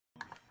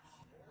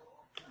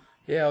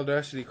Yeah,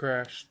 Audacity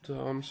crashed. So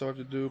I have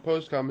to do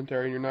post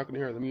commentary, and you're not gonna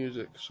hear the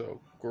music.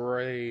 So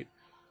great.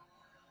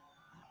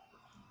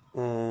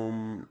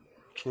 So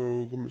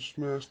the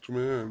masked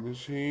man,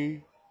 is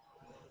he?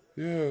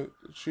 Yeah, it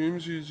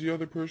seems he's the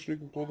other person who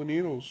can pull the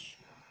needles.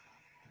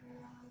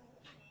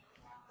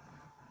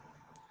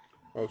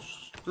 Oh,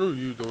 screw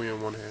you doing it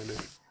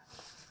one-handed.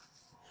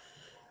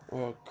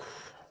 Oh,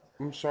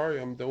 I'm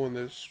sorry I'm doing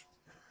this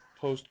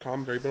post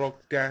commentary, but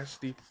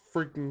Audacity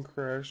freaking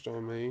crashed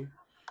on me.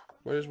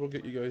 Might as well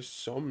get you guys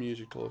some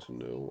music to listen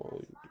to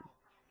while you're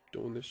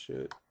doing this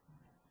shit.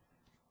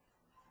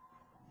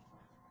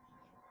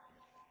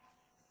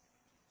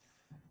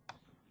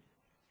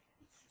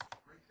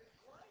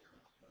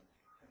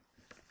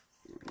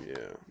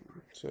 Yeah,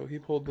 so he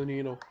pulled the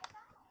needle.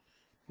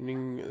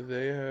 Meaning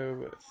they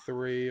have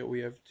 3,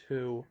 we have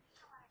 2.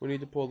 We need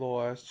to pull the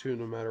last 2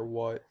 no matter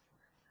what.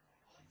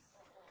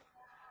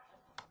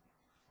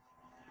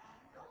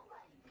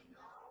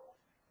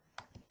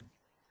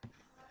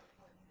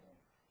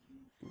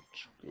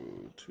 Let's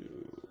go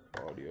to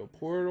audio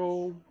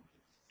portal.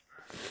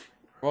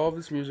 All of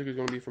this music is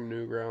going to be from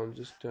Newgrounds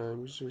this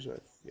time, just because I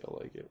feel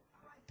like it.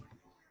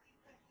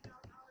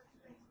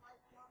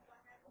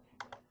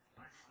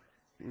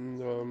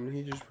 And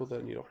he just pulled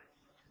that needle.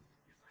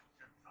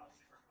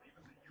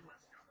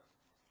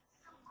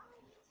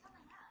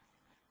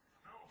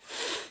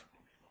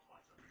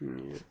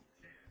 Yeah.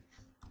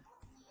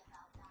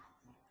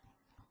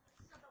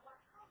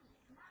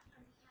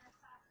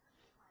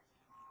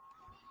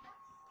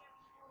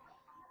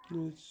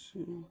 Let's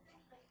see.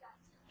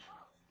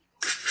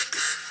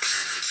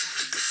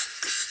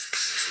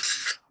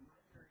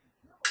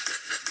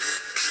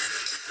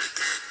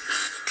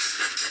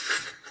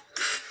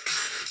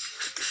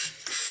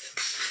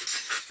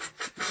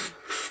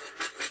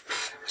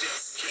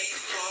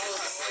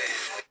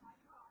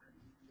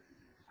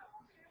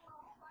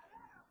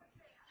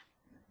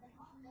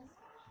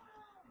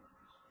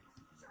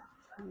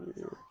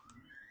 Yeah.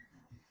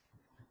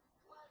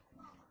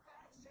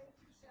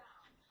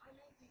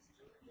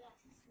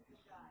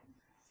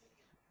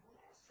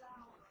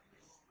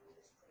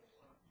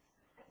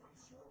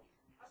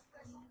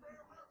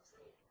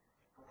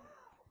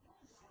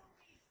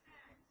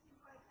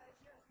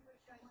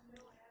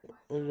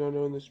 I don't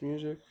know this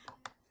music.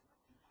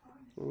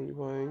 I'm going to be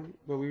playing,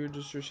 but we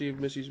just received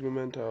Missy's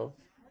memento.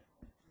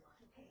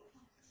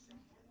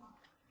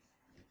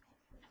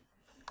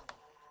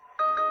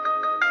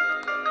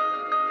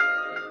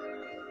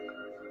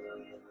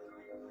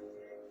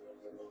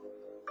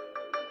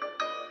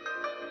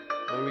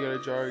 And we got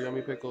a jar of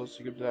yummy pickles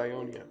to give to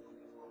Ionia.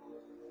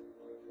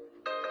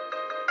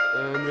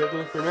 And we have to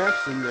look for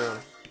maps in now.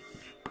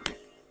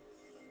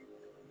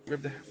 We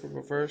have to,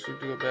 first we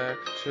have to go back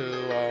to,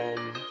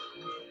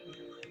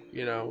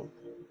 you know,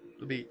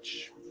 the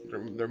beach.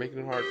 They're making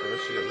it hard for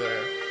us to get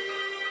there.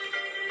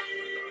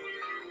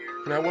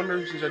 And I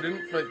wonder, since I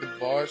didn't fight the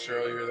boss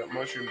earlier, that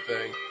mushroom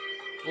thing,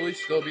 will he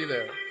still be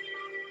there?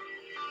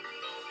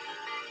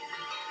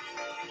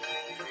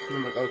 And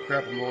I'm like, oh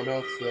crap, I'm low on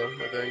health still,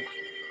 I think.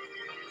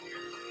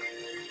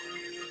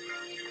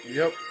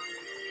 Yep.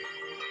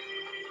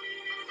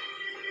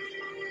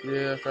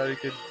 Yeah, Fatty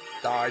Kid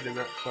died in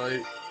that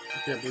fight. I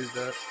can't believe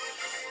that.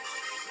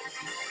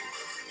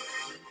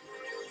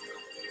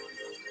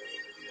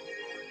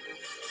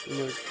 I'm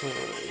like,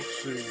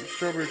 let's see.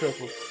 Strawberry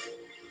tofu.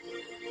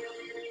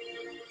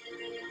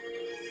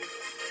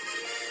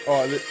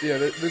 Oh,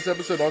 this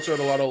episode also had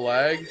a lot of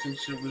lag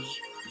since it was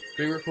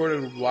being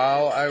recorded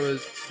while I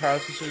was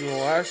processing the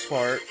last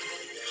part.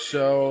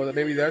 So that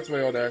maybe that's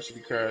why Audacity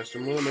crashed.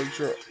 I'm gonna make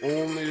sure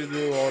only to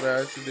do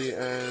Audacity,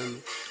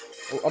 and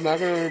I'm not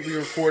gonna be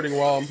recording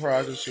while I'm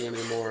processing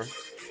anymore.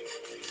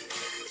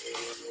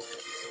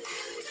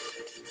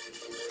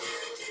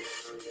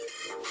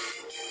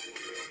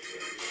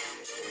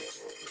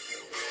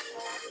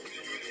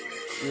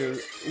 Yeah.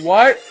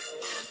 What?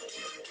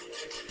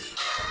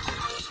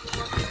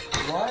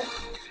 What?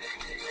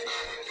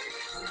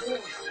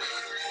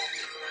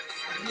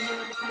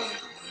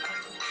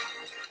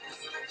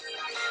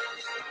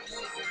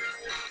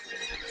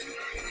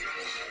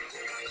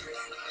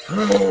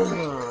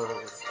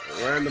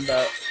 Random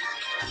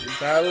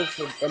battles.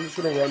 I'm just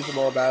gonna run some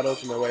more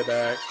battles on my way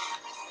back.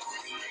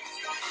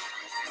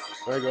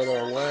 I go the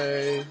wrong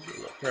way.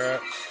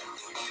 Crap.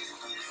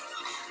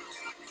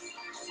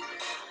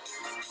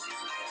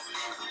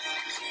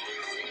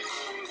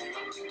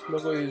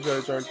 Luckily, these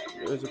guys aren't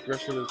as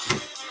aggressive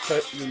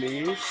as the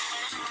knees.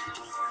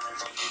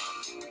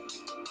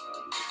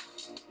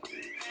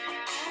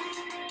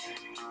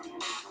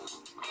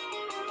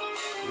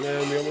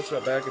 And we almost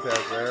got back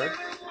attack there.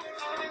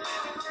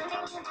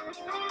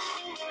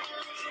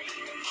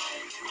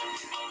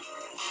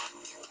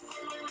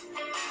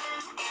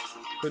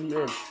 Couldn't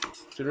run.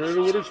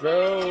 Generator would have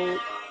spelled.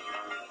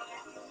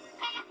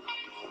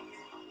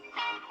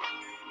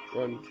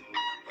 Run.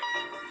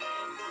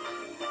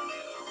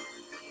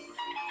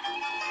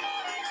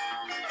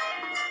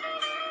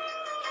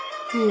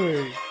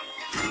 Hey.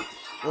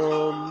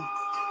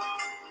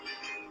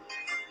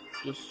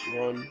 Just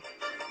run.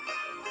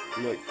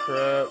 I'm like,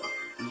 crap.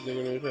 These are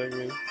gonna attack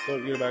me.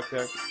 Don't get a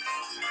backpack.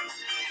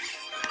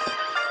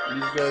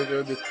 These guys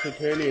are the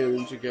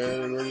companions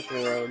again, and we're just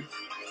gonna run.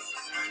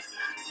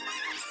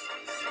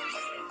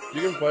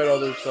 You can fight all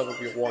this stuff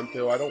if you want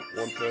to. I don't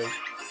want to.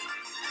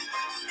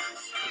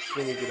 Just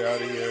let me get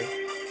out of here.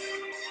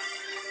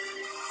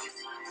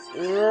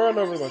 Run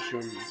over the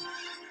mushroom.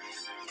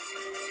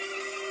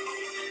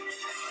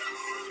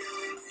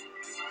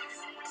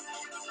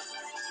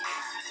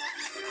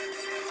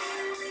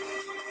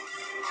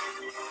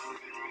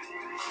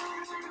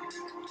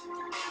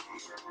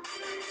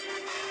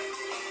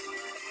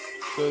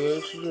 So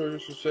this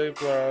is just a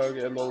safe log,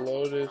 and the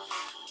Lotus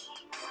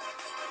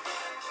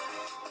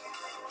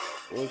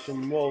was a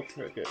mole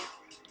cricket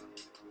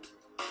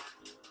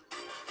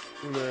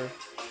in there.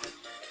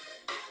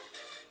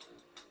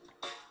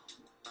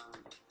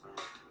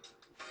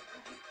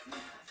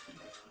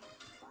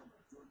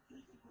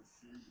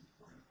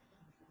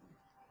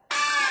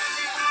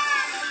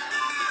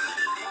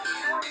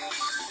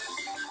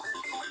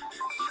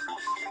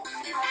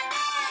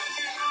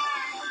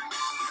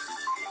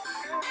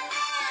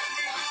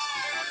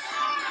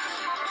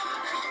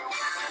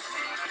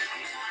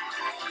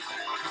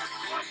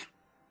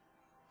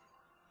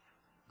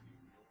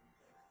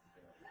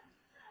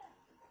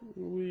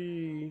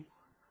 Wee.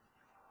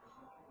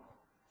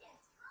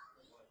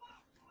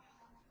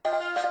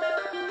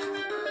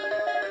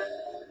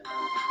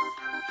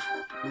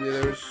 Yeah,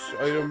 there's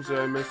items that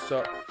I missed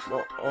up,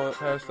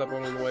 passed up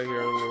on the way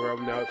here on the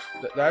road. Now,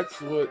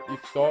 that's what you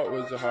thought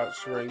was a hot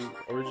spring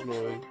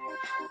originally.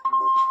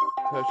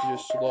 It's actually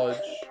just sludge.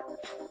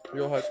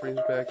 Real hot spring's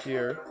back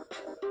here.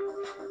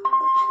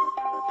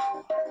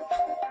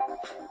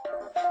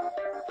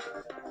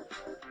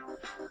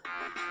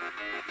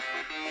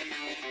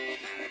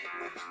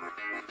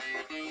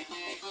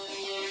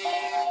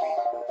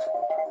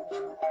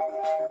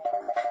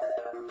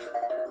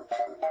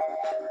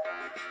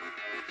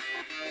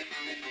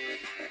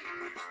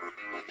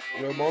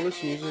 All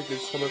this music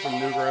is coming from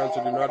Newgrounds,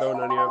 so do not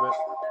own any of it.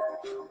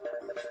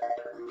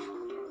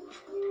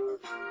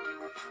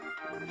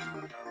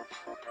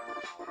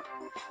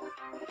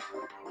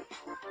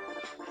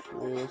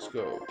 Okay, let's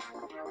go.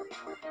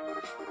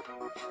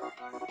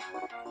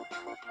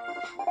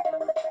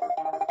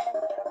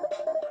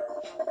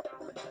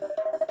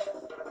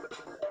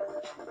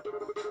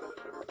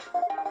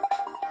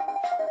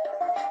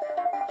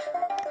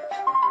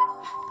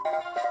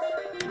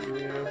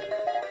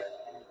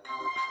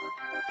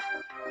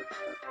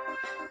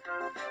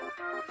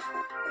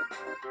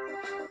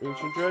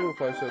 Ancient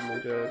Dragonfly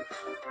suddenly dead.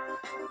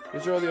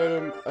 These are all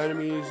the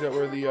enemies that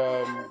were the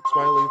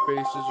smiling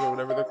faces or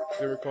whatever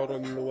they were called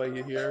on the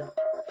way here.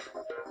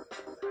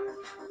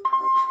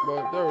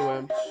 But they're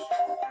wimps.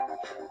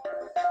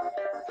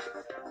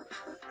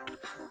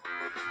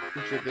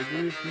 Except they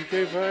do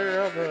PK Fire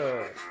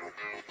Alpha.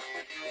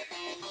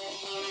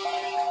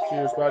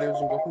 Junior's body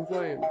was engulfed in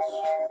flames.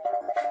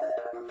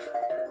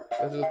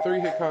 That's a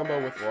 3-hit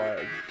combo with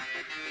lag.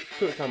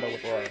 2-hit combo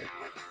with lag.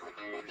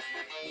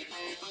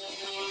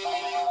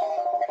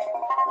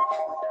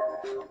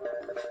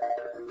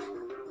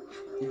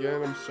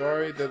 Again, I'm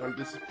sorry that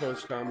this is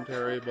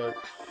post-commentary, but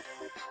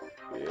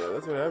yeah,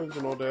 that's what happens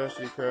when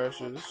Audacity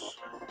crashes.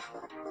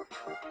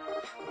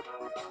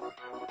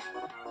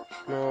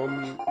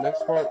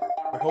 Next part,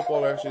 I hope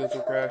Audacity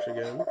doesn't crash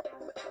again.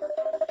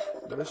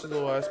 But this is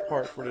the last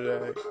part for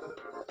today.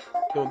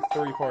 Doing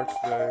 3 parts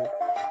today.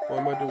 Well,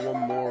 I might do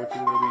one more, which is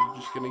going to be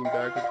just getting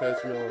back to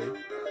Test Millie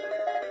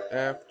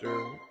after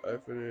I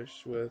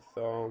finish with,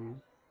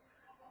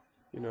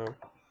 you know,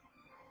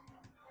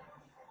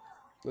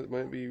 it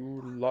might be a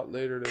lot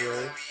later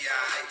today.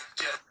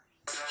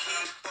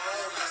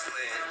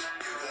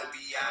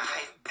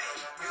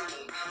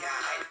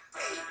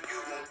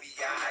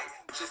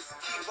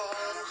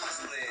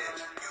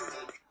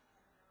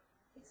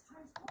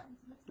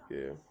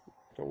 Yeah,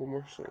 got one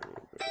more song.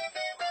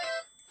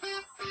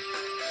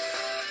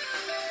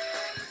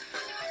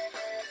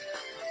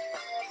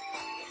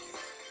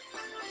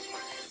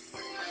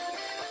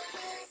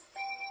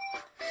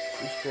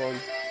 It's fun.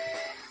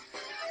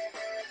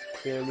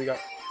 And we got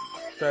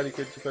Fatty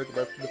Kids affected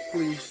by the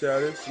free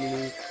status,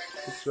 meaning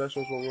the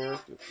specials won't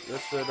work.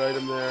 That's that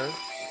item there.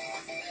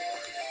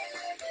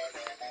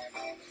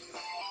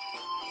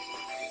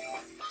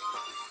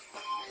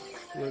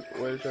 Look,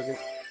 wait a second.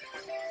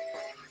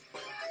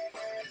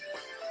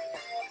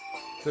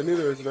 So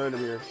neither is an item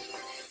here.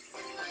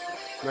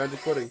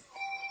 Magic pudding.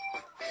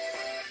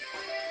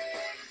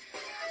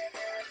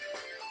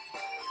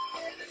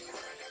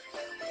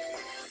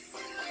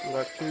 We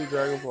got 2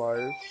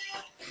 dragonflies.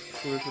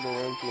 2 to the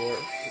run floor.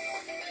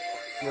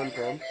 Run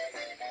from.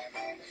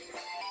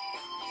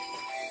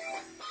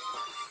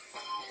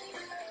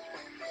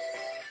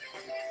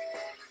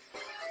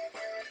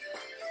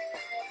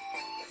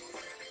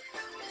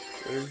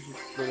 There's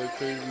really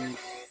crazy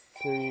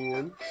thing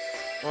in.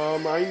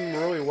 I'm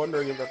really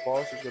wondering if that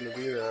boss is gonna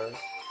be there.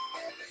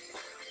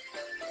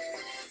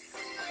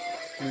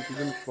 Since you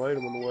didn't fight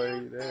him on the way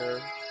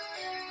there.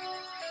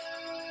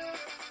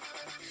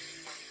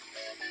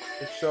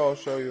 I'll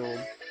show you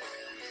them.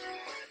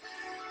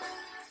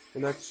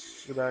 And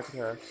that's the back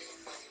attack.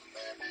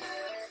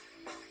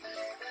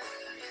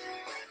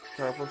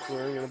 Powerful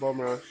swing and a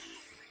bum rush.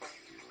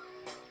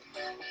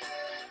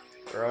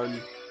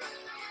 Run.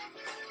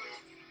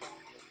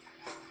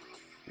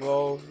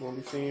 Well, we'll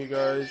be seeing you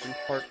guys in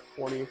part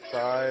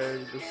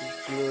 25. This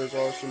is Gino is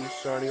Awesome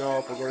signing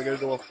off. We're going to get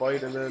into a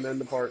fight and then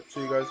end the part.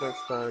 See you guys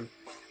next time.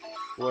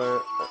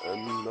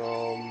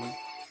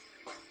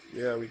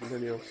 Yeah, we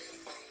continue.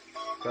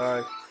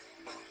 Bye.